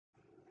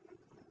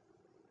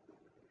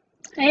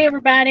Hey,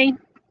 everybody.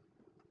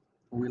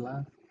 Are we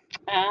live?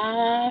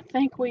 I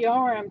think we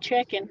are. I'm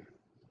checking.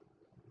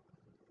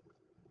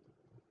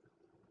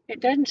 It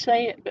doesn't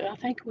say it, but I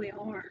think we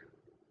are.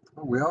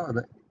 Oh, we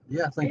are.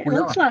 Yeah, I think It we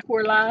looks are. like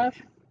we're live.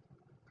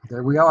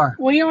 There we are.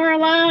 We are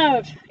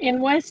live in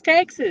West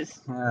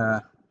Texas.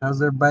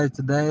 How's everybody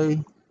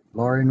today?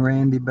 Laurie and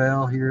Randy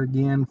Bell here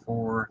again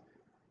for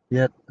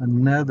yet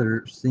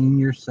another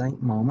Senior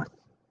Saint moment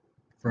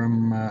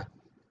from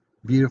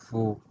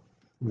beautiful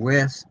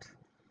West,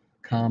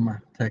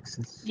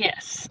 Texas.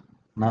 Yes,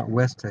 Not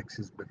West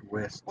Texas, but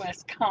West,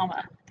 West,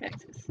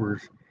 Texas. where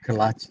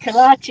Kalaches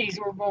Kolaches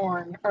were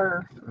born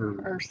or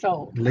or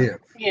sold. live.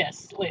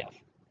 Yes, live.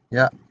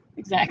 Yeah.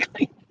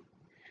 Exactly.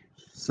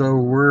 So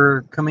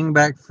we're coming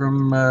back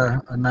from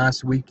a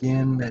nice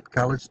weekend at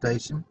College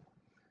Station,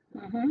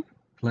 hmm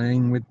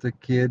playing with the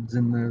kids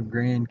and the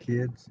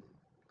grandkids,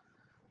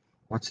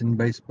 watching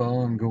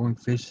baseball and going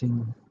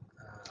fishing,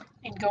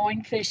 And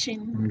going fishing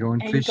and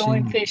going and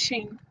going fishing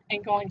fishing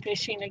and going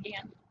fishing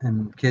again.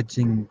 and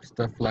catching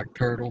stuff like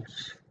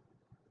turtles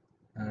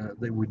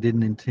that we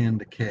didn't intend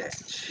to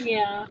catch.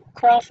 Yeah,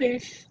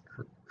 crawfish.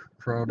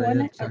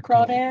 Wasn't it Crawdads, a I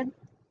call them. crawdad?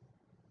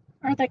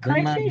 Are they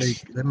They might be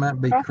crayfish? they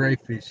might be Crawfish?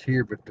 crayfish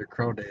here, but they're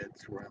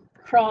crawdads where I'm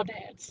from.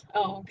 Crawdads.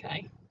 Oh,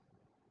 okay.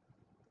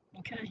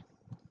 Okay.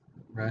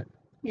 Right.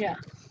 Yeah.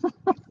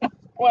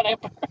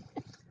 Whatever.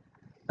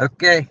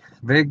 Okay.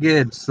 Very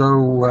good.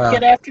 So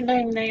Good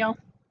afternoon, Neil.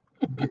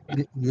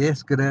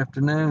 yes. Good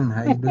afternoon.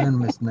 How you doing,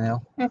 Miss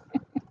Nell?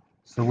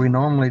 So we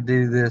normally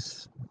do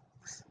this.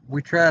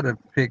 We try to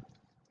pick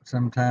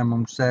sometime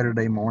on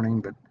Saturday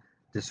morning, but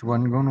just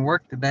wasn't going to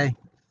work today.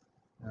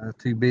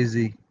 Too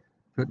busy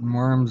putting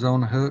worms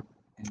on a hook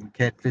and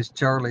catfish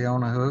Charlie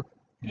on a hook.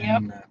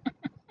 Yep. And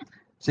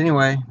so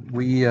anyway,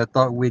 we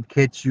thought we'd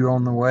catch you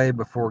on the way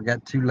before it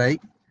got too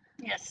late,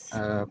 Yes.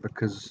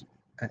 because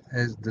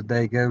as the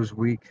day goes,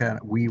 we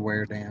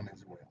wear down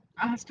as well.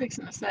 I was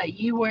fixing to say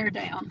you wear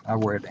down. I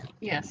wear down.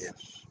 Yes.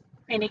 Yes.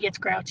 And he gets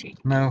grouchy.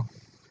 No,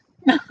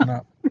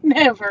 not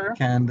Never.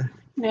 kinda,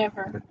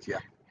 Never. but yeah.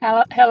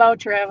 Hello,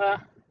 Treva.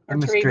 Hey, Or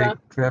Miss Treva.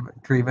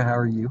 Treva, how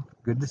are you?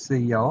 Good to see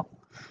y'all.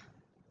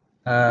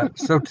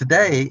 So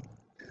today,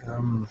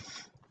 um,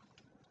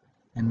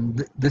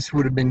 and this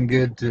would have been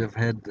good to have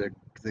had the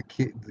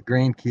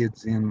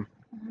grandkids in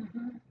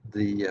hmm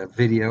the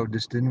video. It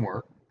just didn't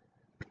work.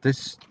 But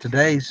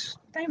today's,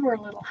 They were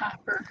a little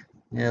hyper.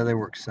 yeah, they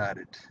were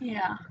excited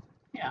Yeah.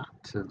 Yeah.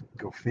 to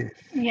go fish.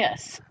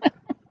 Yes.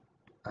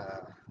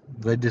 Uh,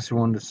 they just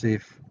wanted to see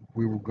if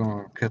we were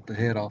going to cut the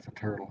head off a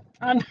turtle.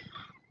 Un-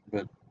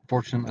 But Poor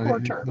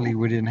fortunately, turtle.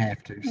 we didn't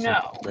have to. So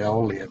No. they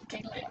all lived.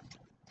 They lived.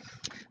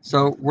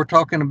 So we're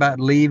talking about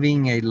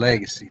leaving a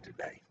legacy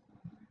today.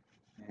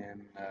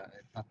 And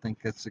I think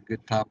that's a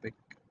good topic,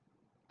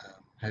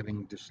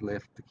 having just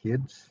left the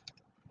kids.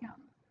 Yeah.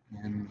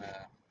 And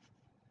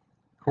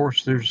of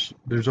course,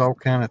 there's all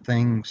kind of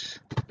things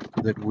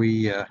that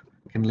we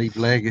can leave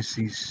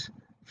legacies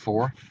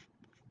for,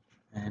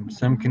 and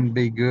some hmm can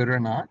be good or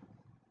not.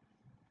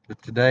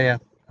 But today,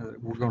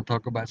 we're going to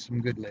talk about some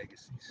good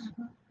legacies.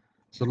 hmm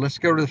So let's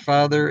go to the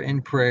Father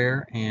in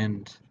prayer.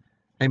 And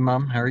hey,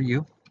 Mom, how are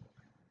you?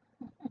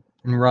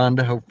 And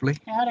Rhonda, hopefully.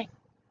 Howdy.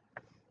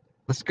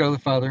 Let's go to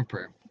the Father in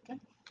prayer. Okay.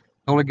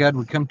 Holy God,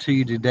 we come to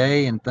you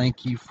today and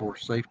thank you for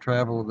safe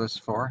travel thus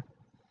far.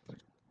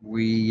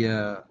 We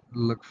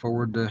look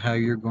forward to how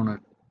you're going to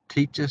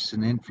teach us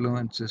and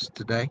influence us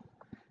today.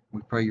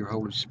 We pray your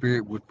Holy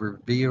Spirit would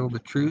reveal the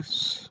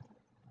truths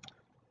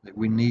that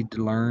we need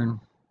to learn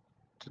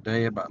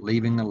today about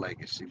leaving a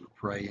legacy. We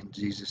pray in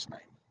Jesus' name.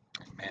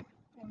 Amen.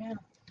 Amen.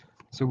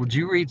 So would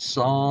you read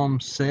Psalm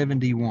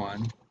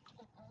 71,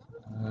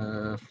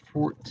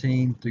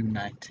 14 through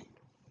 19?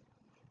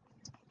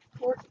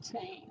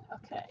 14.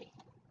 Okay.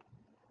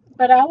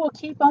 But I will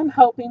keep on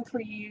hoping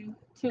for you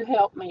to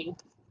help me.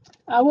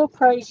 I will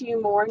praise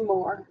you more and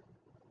more.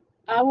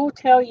 I will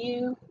tell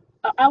you,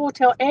 I will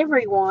tell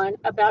everyone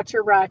about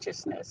your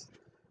righteousness.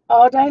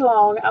 All day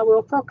long I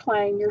will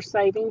proclaim your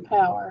saving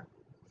power,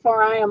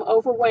 for I am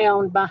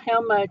overwhelmed by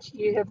how much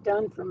you have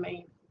done for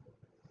me.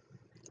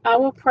 I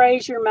will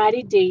praise your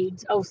mighty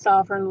deeds, O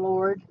sovereign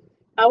Lord.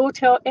 I will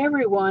tell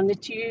everyone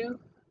that you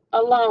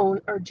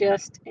alone are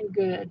just and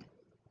good.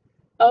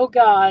 O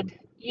God,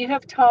 you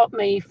have taught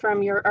me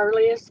from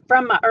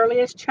my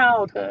earliest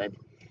childhood,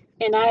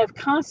 and I have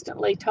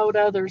constantly told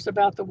others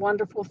about the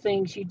wonderful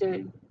things you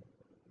do.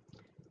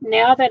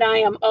 Now that I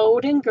am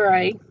old and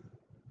gray,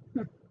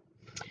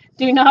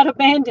 do not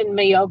abandon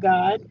me, O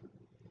God.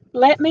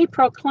 Let me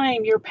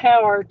proclaim your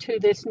power to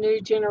this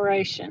new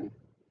generation,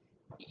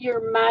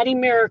 your mighty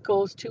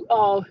miracles to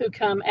all who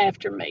come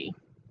after me.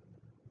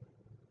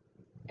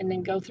 And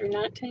then go through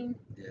 19.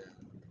 Yeah.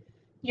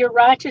 Your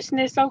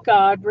righteousness, O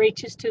God,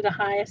 reaches to the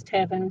highest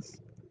heavens.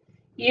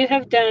 You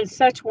have done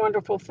such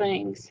wonderful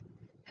things.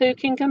 Who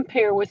can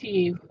compare with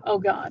you, O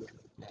God?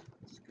 Yeah,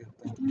 that's good.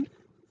 Thank you.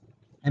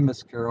 Hey,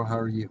 Miss Carol, how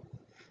are you?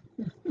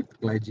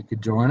 Glad you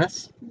could join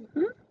us.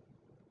 Mm-hmm.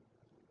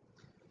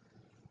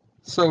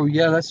 So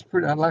yeah, that's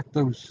pretty. I like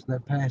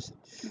that passage.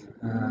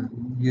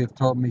 You have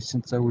taught me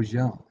since I was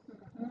young.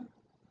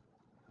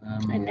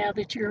 And now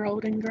that you're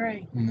old and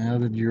gray. Now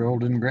that you're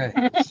old and gray.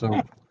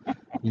 So,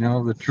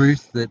 the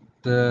truth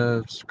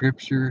that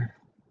Scripture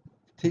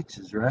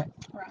teaches, right?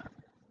 Right.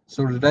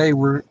 So today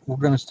we're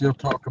going to still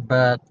talk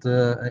about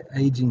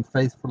Aging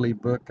Faithfully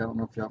book. I don't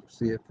know if y'all can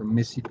see it, from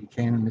Missy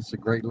Buchanan. It's a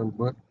great little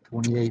book,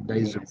 28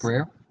 Days of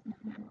Prayer.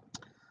 Mm-hmm.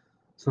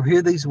 So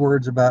hear these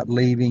words about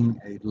leaving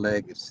a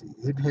legacy.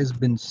 It has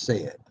been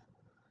said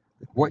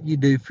that what you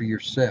do for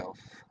yourself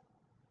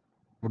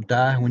will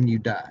die when you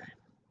die,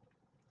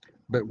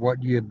 but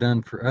what you have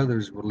done for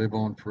others will live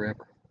on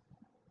forever.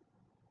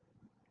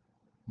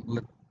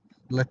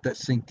 Let that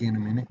sink in a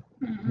minute.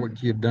 Mm-hmm.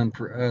 What you have done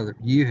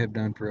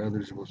for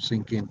others will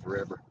sink in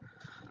forever.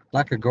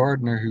 Like a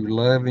gardener who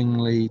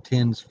lovingly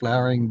tends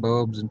flowering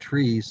bulbs and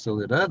trees so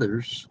that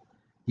others,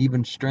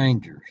 even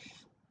strangers,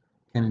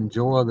 can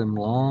enjoy them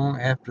long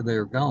after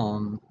they're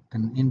gone,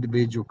 an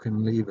individual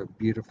can leave a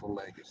beautiful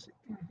legacy.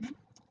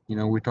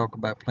 Mm-hmm. We talk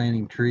about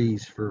planting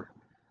trees for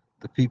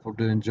the people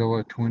to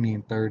enjoy 20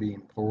 and 30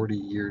 and 40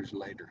 years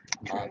later,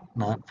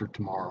 not for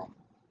tomorrow.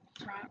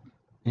 Right.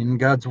 In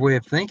God's way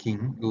of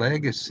thinking,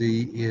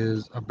 legacy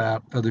is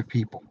about other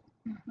people.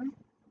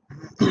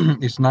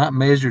 Mm-hmm. It's not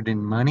measured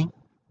in money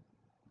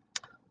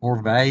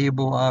or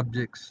valuable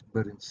objects,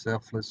 but in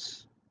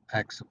selfless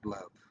acts of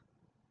love.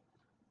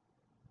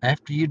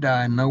 After you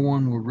die, no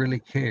one will really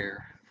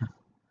care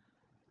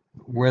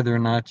whether or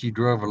not you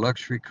drove a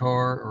luxury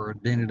car or a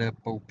dented up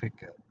old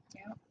pickup.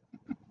 Yep.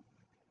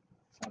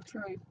 So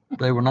true.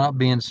 They will not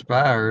be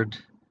inspired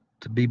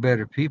to be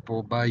better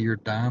people by your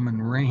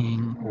diamond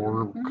ring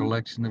or Mm-hmm.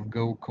 collection of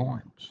gold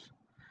coins.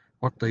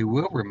 What they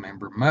will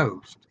remember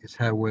most is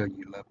how well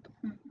you loved them.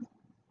 Mm-hmm.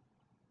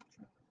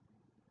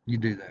 You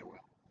do that well.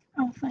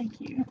 Oh, thank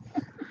you.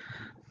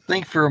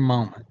 Think for a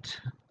moment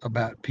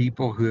about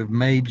people who have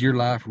made your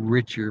life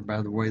richer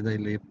by the way they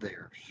lived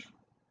theirs.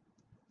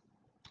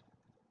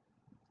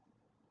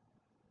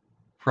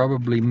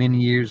 Probably many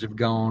years have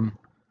gone.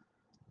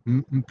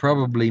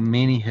 Probably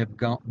many have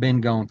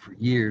been gone for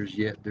years,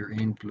 yet their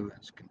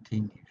influence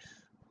continues.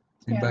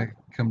 Anybody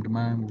come to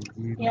mind with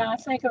you? Yeah, I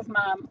think of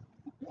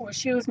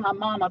she was my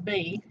Mama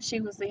B. She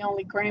was the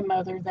only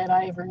grandmother that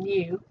I ever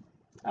knew.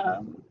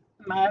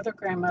 My other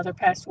grandmother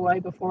passed away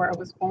before I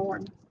was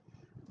born.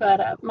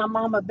 But my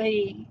Mama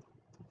B,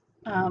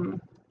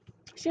 um,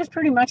 she was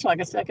pretty much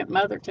like a second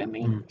mother to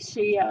me.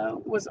 She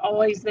was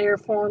always there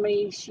for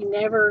me.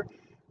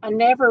 I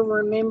never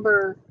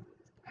remember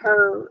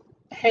her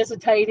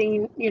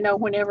hesitating,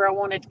 whenever I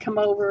wanted to come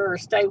over or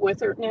stay with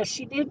her. Now,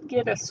 she did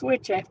get a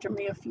switch after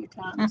me a few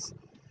times,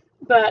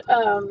 but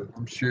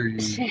I'm sure you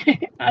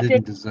I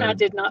didn't deserve I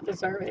did not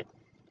deserve it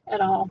at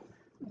all.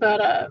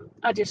 But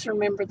I just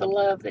remember the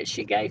love that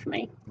she gave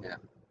me. Yeah.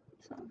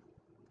 So.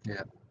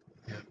 Yeah.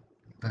 Yeah.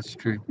 That's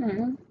true.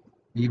 Mm-hmm.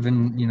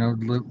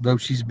 Even, though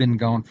she's been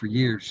gone for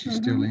years, she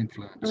still Mm-hmm.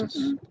 influences.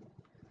 Mm-hmm.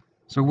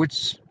 So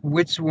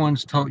which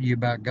ones taught you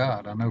about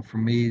God? I know for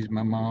me, it's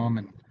my mom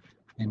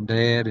and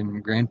dad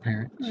and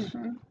grandparents,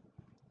 Mm-hmm.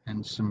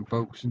 and some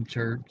folks in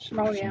church, and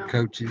Oh, some yeah.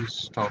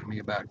 coaches taught me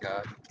about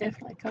God.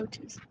 Definitely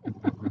coaches.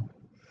 Mm-hmm.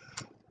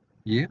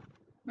 You?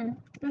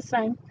 The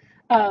same.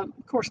 Of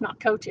course, not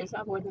coaches.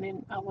 I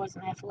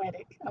wasn't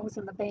athletic. I was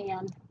in the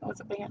band. I was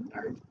a band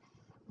nerd.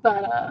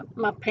 But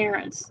my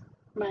parents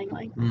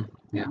mainly.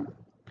 Yeah.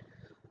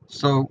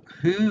 So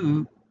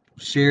who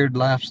shared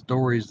life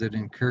stories that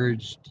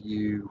encouraged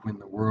you when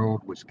the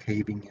world was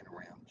caving in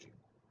around you?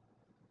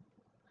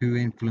 Who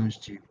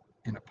influenced you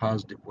in a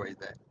positive way?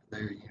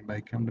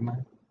 Anybody come to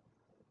mind?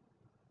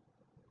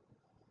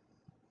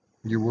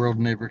 Your world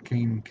never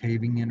came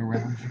caving in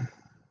around you?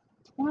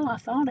 Well, I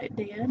thought it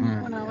did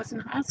when I Yeah. was in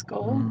high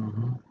school.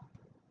 Mm-hmm.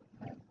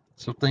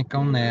 So think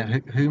on that.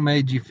 Who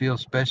made you feel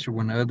special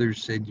when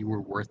others said you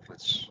were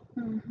worthless?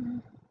 Mm-hmm.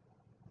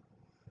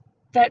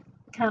 That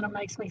kind of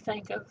makes me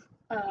think of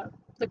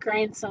the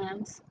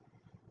grandsons.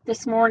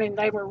 This morning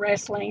they were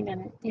wrestling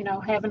and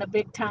having a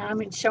big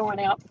time and showing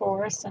out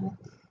for us. And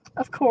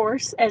of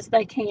course, as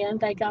they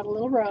got a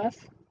little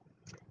rough.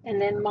 And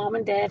then mom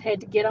and dad had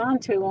to get on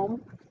to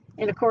them.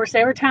 And of course,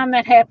 every time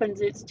that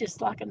happens, it's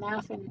just like a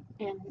knife in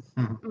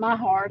my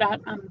heart.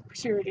 I'm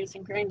sure it is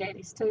in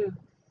granddaddy's too.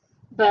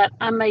 But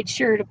I made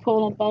sure to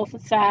pull them both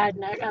aside,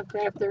 and I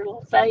grabbed their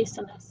little face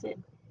and I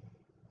said,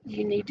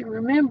 "You need to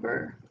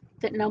remember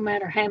that no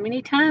matter how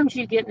many times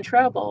you get in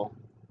trouble,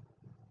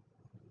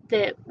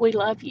 that we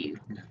love you,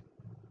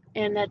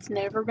 and that's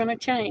never going to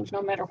change.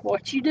 No matter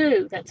what you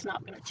do, that's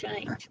not going to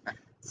change."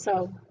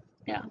 So,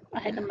 yeah, I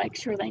had to make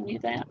sure they knew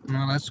that.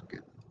 No, that's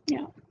good.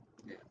 Yeah.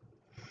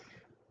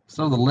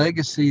 So the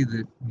legacy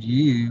that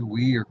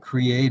we are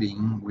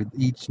creating with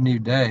each new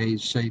day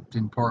is shaped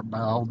in part by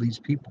all these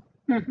people.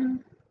 Mm-hmm.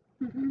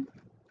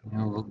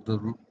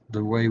 Mm-hmm.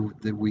 The way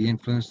that we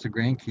influence the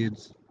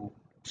grandkids will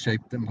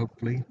shape them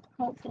hopefully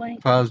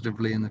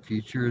positively in the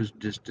future,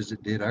 just as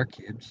it did our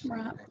kids.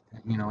 Right.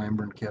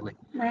 Amber and Kelly.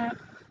 Right.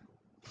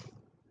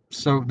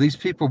 So these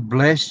people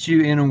blessed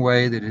you in a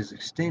way that is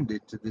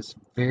extended to this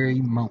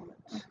very moment.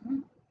 Mm-hmm.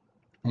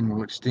 and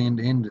will extend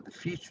into the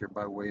future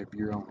by way of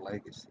your own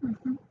legacy.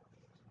 Mm-hmm.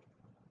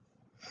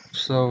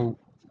 So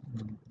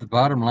the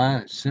bottom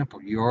line is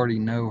simple. You already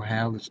know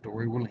how the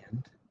story will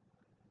end.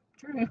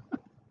 True.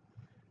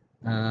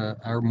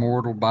 Our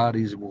mortal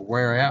bodies will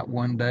wear out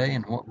one day,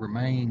 and what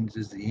remains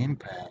is the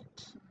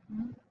impact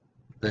Mm-hmm.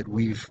 that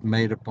we've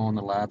made upon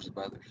the lives of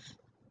others.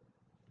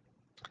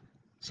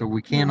 So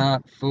we Yeah.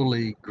 cannot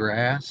fully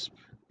grasp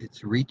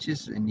its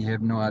reaches, and you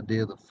have no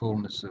idea the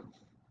fullness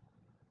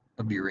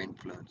of your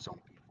influence on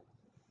people.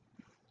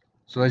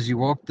 So as you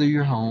walk through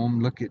your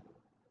home, look at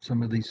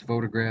some of these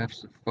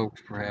photographs of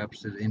folks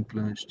perhaps that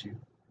influenced you.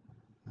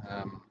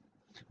 Um,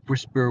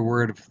 Whisper a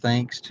word of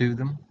thanks to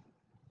them.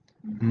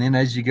 Mm-hmm. And then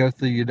as you go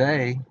through your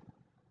day,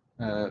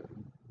 uh,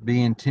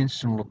 be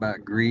intentional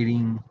about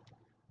greeting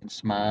and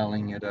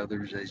smiling at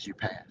others as you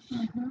pass.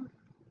 Mm-hmm.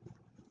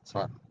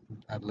 So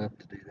I'd love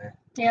to do that.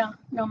 Yeah,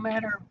 no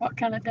matter what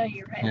kind of day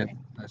you're Yep, having,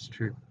 that's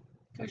true.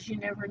 because you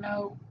never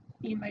know.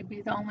 You may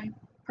be the only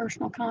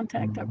personal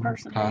contact that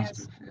person has.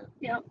 Positive,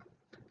 yeah. Yep.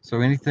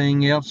 So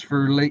anything else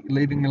for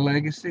leaving a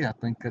legacy? I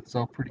think that's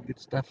all pretty good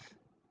stuff.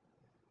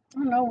 I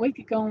don't know, we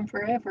could go on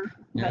forever,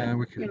 but, Yeah,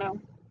 we could. I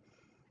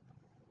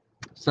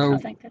So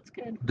think that's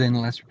good. then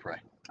let's pray.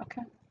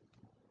 Okay.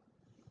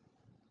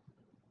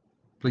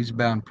 Please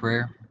bow in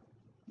prayer.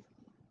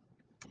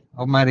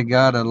 Almighty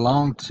God, I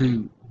long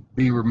to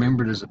be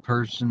remembered as a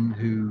person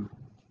who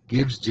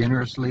gives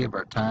generously of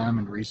our time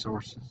and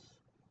resources,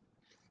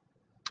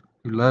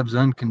 who loves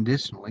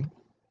unconditionally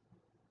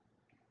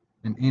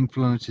and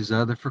influences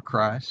others for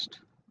Christ,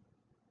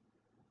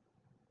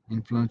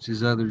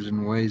 influences others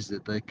in ways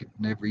that they could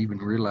never even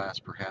realize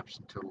perhaps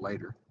until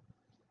later.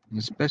 And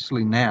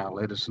especially now,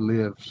 let us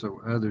live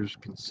so others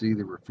can see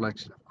the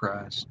reflection of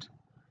Christ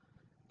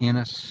in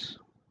us,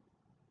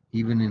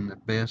 even in the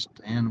best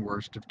and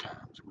worst of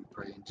times. We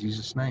pray in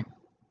Jesus' name.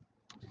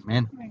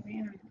 Amen.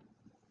 Amen.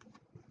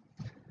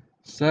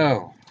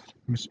 So,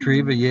 Miss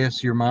Treva,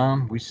 yes, your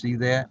mom, we see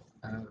that.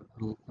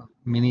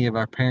 Many of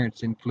our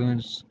parents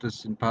influenced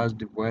us in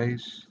positive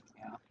ways.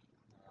 Yeah.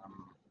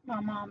 Um, My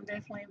mom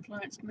definitely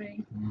influenced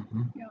me.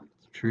 mm-hmm. Yeah.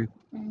 It's true.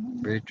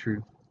 Mm-hmm. Very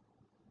true.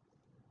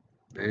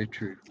 Very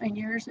true. And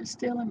yours is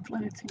still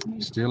influencing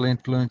you. Still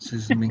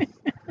influences me.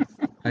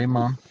 Hey,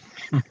 Mom.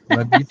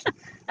 Love you.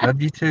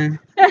 Love you too.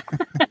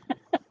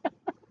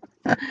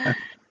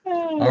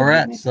 Oh, All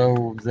right. goodness.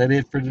 So, is that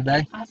it for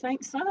today? I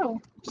think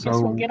so. Guess we'll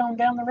So, get on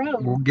down the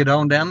we'll road. get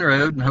on down the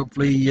road and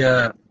hopefully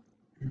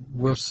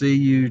we'll see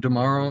you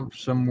tomorrow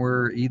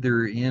somewhere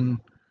either in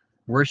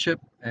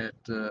worship at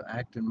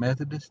Acton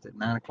Methodist at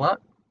 9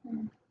 o'clock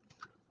Mm.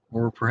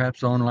 or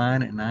perhaps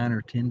online at 9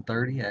 or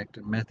 10:30,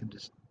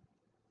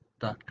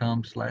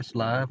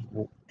 actonmethodist.com/live,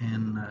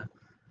 and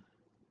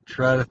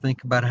try to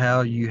think about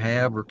how you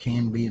have or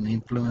can be an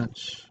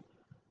influence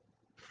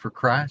for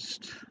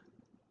Christ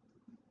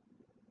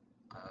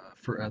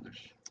for others.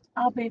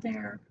 I'll be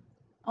there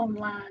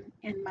online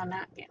in my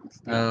nightgown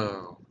still.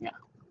 Oh, Yeah.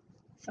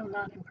 So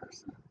not in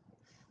person.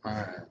 all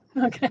right.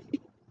 Okay.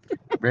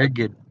 Very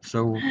good.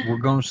 So we're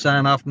going to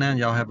sign off now.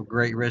 Y'all have a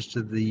great rest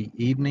of the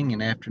evening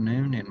and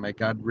afternoon, and may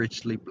God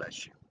richly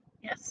bless you.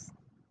 Yes.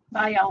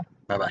 Bye, y'all.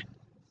 Bye bye.